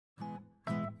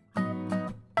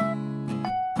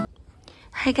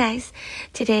Hi guys,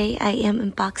 today I am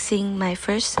unboxing my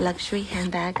first luxury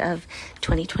handbag of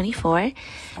 2024.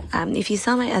 If you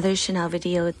saw my other Chanel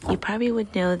video, you probably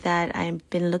would know that I've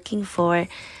been looking for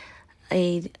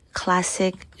a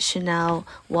classic Chanel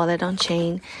wallet on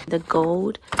chain, the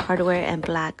gold hardware and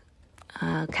black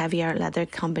caviar leather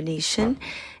combination.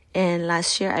 And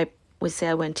last year I would say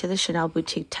I went to the Chanel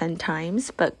boutique 10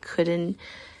 times but couldn't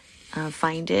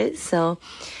find it. So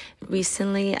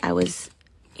recently I was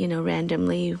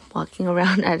randomly walking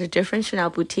around at a different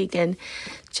Chanel boutique and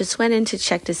just went in to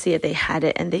check to see if they had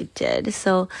it, and they did.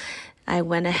 So I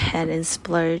went ahead and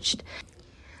splurged.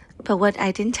 But what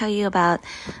I didn't tell you about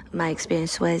my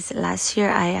experience was last year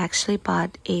I actually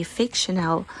bought a fake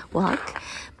Chanel WOC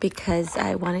because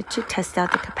I wanted to test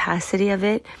out the capacity of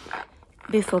it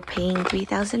before paying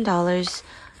 $3,000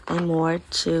 and more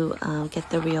to get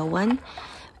the real one.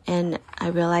 And I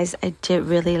realized I did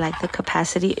really like the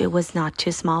capacity. It was not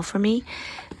too small for me.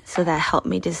 So that helped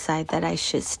me decide that I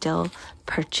should still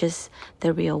purchase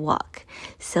the real WOC.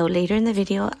 So later in the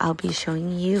video, I'll be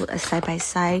showing you a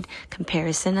side-by-side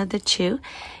comparison of the two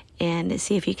and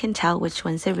see if you can tell which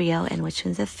one's a real and which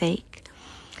one's a fake.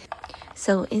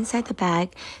 So inside the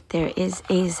bag, there is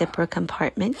a zipper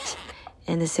compartment,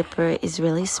 and the zipper is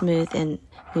really smooth and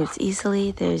moves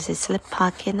easily. There's a slip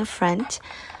pocket in the front,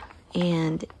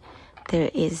 and there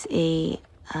is a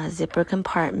zipper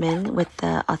compartment with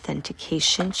the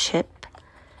authentication chip.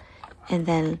 And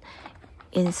then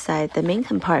inside the main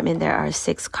compartment, there are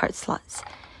 6 card slots.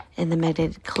 And the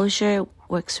magnetic closure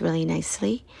works really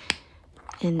nicely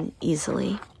and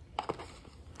easily.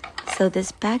 So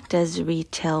this bag does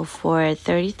retail for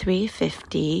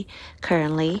 $33.50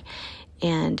 currently.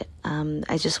 And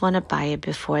I just want to buy it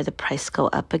before the price go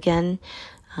up again.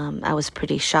 I was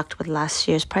pretty shocked with last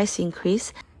year's price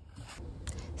increase.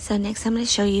 So next I'm going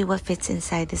to show you what fits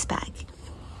inside this bag.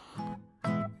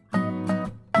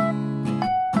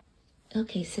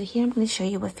 Okay, so here I'm going to show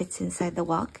you what fits inside the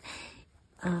WOC.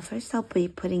 First I'll be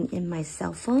putting in my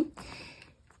cell phone.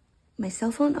 My cell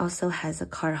phone also has a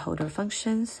card holder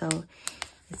function, so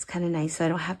it's kind of nice. So I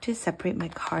don't have to separate my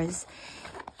cards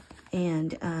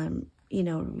and,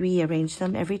 rearrange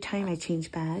them every time I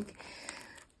change bag.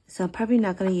 So I'm probably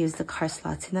not going to use the card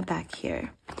slots in the back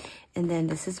here. And then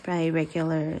this is my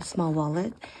regular small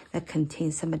wallet that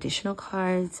contains some additional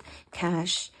cards,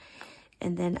 cash.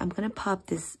 And then I'm going to pop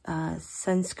this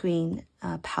sunscreen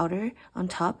powder on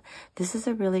top. This is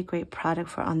a really great product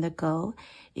for on the go.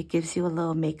 It gives you a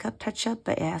little makeup touch-up,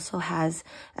 but it also has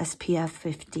SPF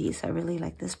 50. So I really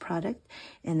like this product.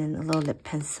 And then a little lip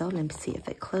pencil. Let me see if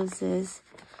it closes.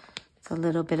 It's a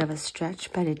little bit of a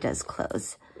stretch, but it does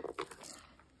close.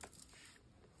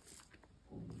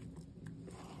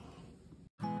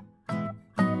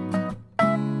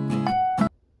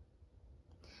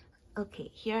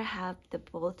 Okay, here I have the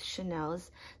both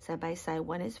Chanel's side by side.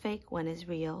 One is fake, one is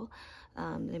real.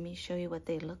 Let me show you what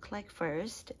they look like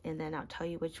first, and then I'll tell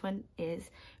you which one is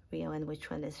real and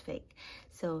which one is fake.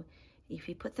 So if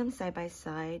you put them side by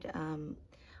side,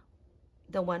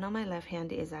 the one on my left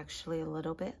hand is actually a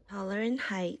little bit taller in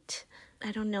height.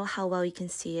 I don't know how well you can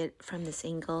see it from this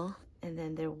angle. And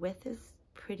then their width is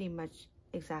pretty much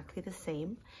exactly the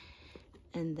same.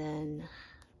 And then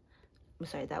I'm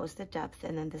sorry, that was the depth,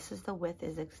 and then this is the width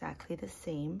is exactly the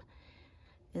same,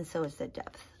 and so is the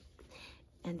depth.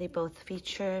 And they both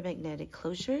feature magnetic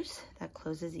closures that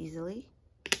closes easily.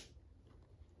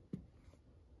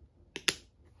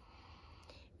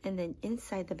 And then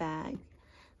inside the bag,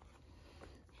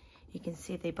 you can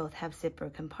see they both have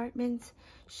zipper compartments,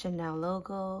 Chanel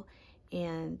logo,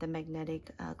 and the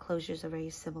magnetic closures are very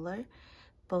similar.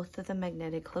 Both of the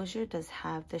magnetic closure does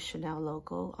have the Chanel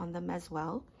logo on them as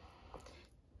well.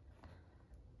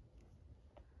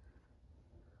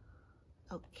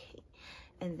 Okay,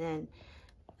 and then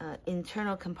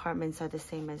internal compartments are the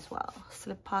same as well.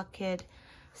 Slip pocket,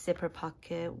 zipper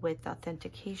pocket with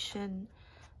authentication,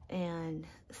 and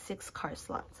 6 card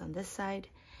slots on this side,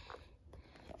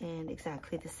 and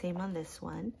exactly the same on this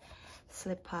one.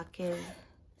 Slip pocket,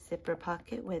 zipper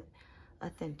pocket with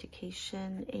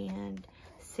authentication, and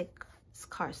 6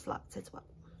 card slots as well.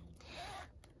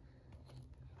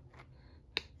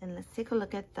 And let's take a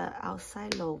look at the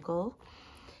outside logo.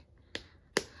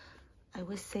 I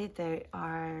would say they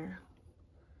are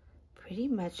pretty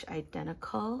much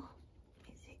identical. Let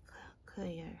me see,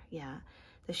 clear, yeah.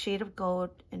 The shade of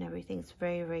gold and everything is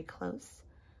very, very close.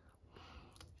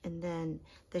 And then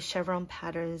the chevron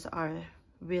patterns are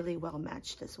really well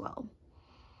matched as well.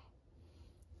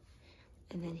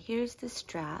 And then here's the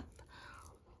strap.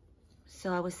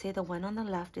 So I would say the one on the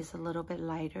left is a little bit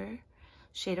lighter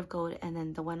shade of gold, and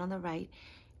then the one on the right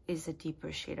is a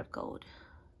deeper shade of gold.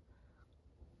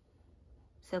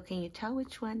 So can you tell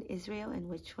which one is real and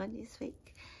which one is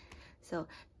fake? So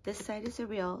this side is a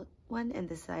real one and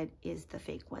this side is the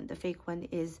fake one. The fake one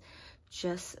is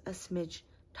just a smidge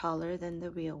taller than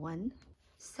the real one.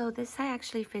 So this side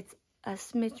actually fits a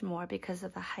smidge more because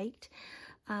of the height.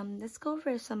 Let's go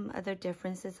over some other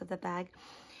differences of the bag.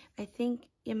 I think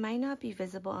it might not be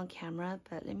visible on camera,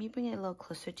 but let me bring it a little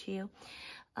closer to you.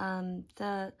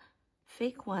 The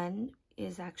fake one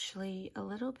is actually a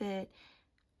little bit,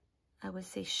 I would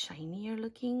say, shinier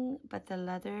looking, but the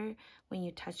leather, when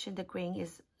you touch it, the grain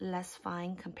is less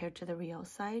fine compared to the real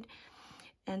side.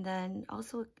 And then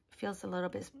also it feels a little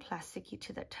bit plasticky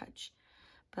to the touch.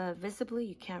 But visibly,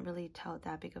 you can't really tell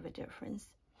that big of a difference.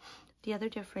 The other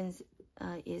difference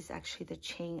is actually the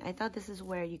chain. I thought this is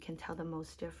where you can tell the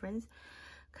most difference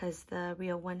because the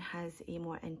real one has a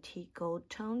more antique gold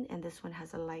tone and this one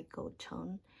has a light gold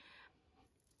tone.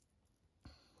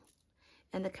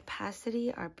 And the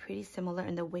capacity are pretty similar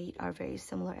and the weight are very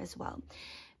similar as well.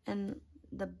 And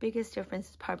the biggest difference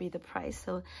is probably the price.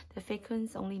 So the fake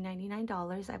one's only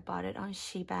 $99. I bought it on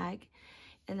Shebag.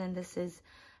 And then this is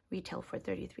retail for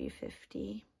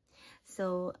 $33.50.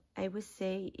 So I would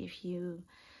say if you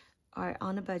are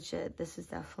on a budget, this is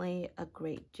definitely a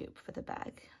great dupe for the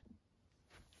bag.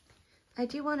 I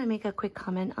do want to make a quick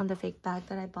comment on the fake bag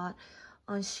that I bought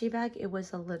on Shebag. It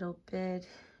was a little bit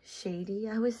shady,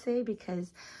 I would say,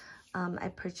 because I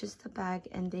purchased the bag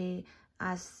and they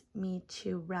asked me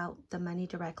to route the money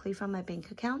directly from my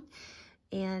bank account.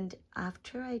 And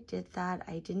after I did that,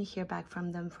 I didn't hear back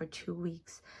from them for 2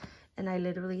 weeks. And I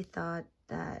literally thought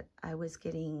that I was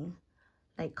getting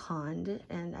like conned,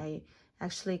 and I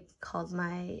actually called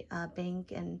my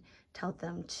bank and told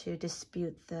them to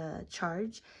dispute the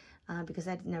charge because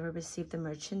I'd never received the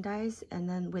merchandise. And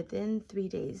then within 3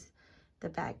 days, the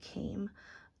bag came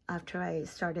after I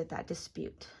started that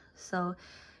dispute. So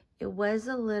it was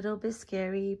a little bit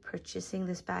scary purchasing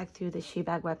this bag through the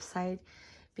Shebag website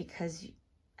because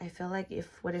I feel like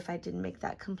what if I didn't make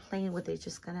that complaint? Were they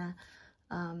just gonna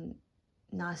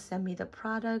not send me the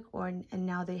product, and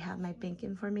now they have my bank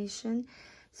information?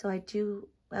 So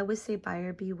I would say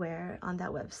buyer beware on that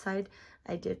website.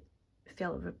 I did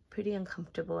feel pretty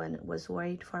uncomfortable and was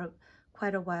worried for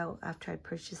quite a while after I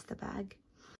purchased the bag.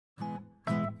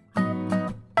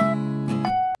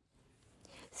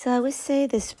 So I would say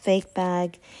this fake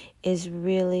bag is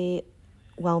really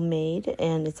well made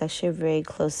and it's actually a very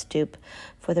close dupe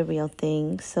for the real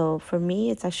thing. So for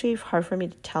me, it's actually hard for me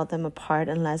to tell them apart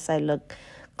unless I look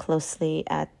closely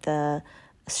at the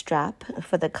strap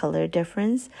for the color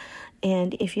difference.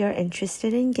 And if you're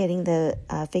interested in getting the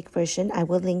fake version, I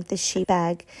will link the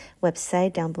Shebag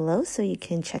website down below so you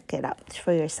can check it out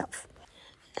for yourself.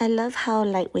 I love how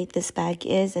lightweight this bag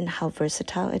is and how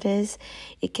versatile it is.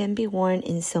 It can be worn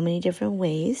in so many different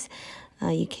ways.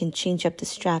 You can change up the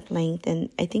strap length, and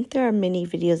I think there are many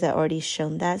videos that already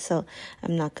shown that, so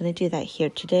I'm not going to do that here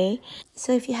today.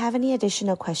 So if you have any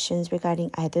additional questions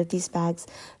regarding either of these bags,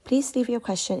 please leave your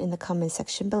question in the comment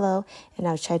section below, and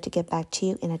I'll try to get back to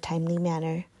you in a timely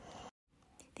manner.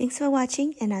 Thanks for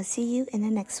watching, and I'll see you in the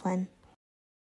next one.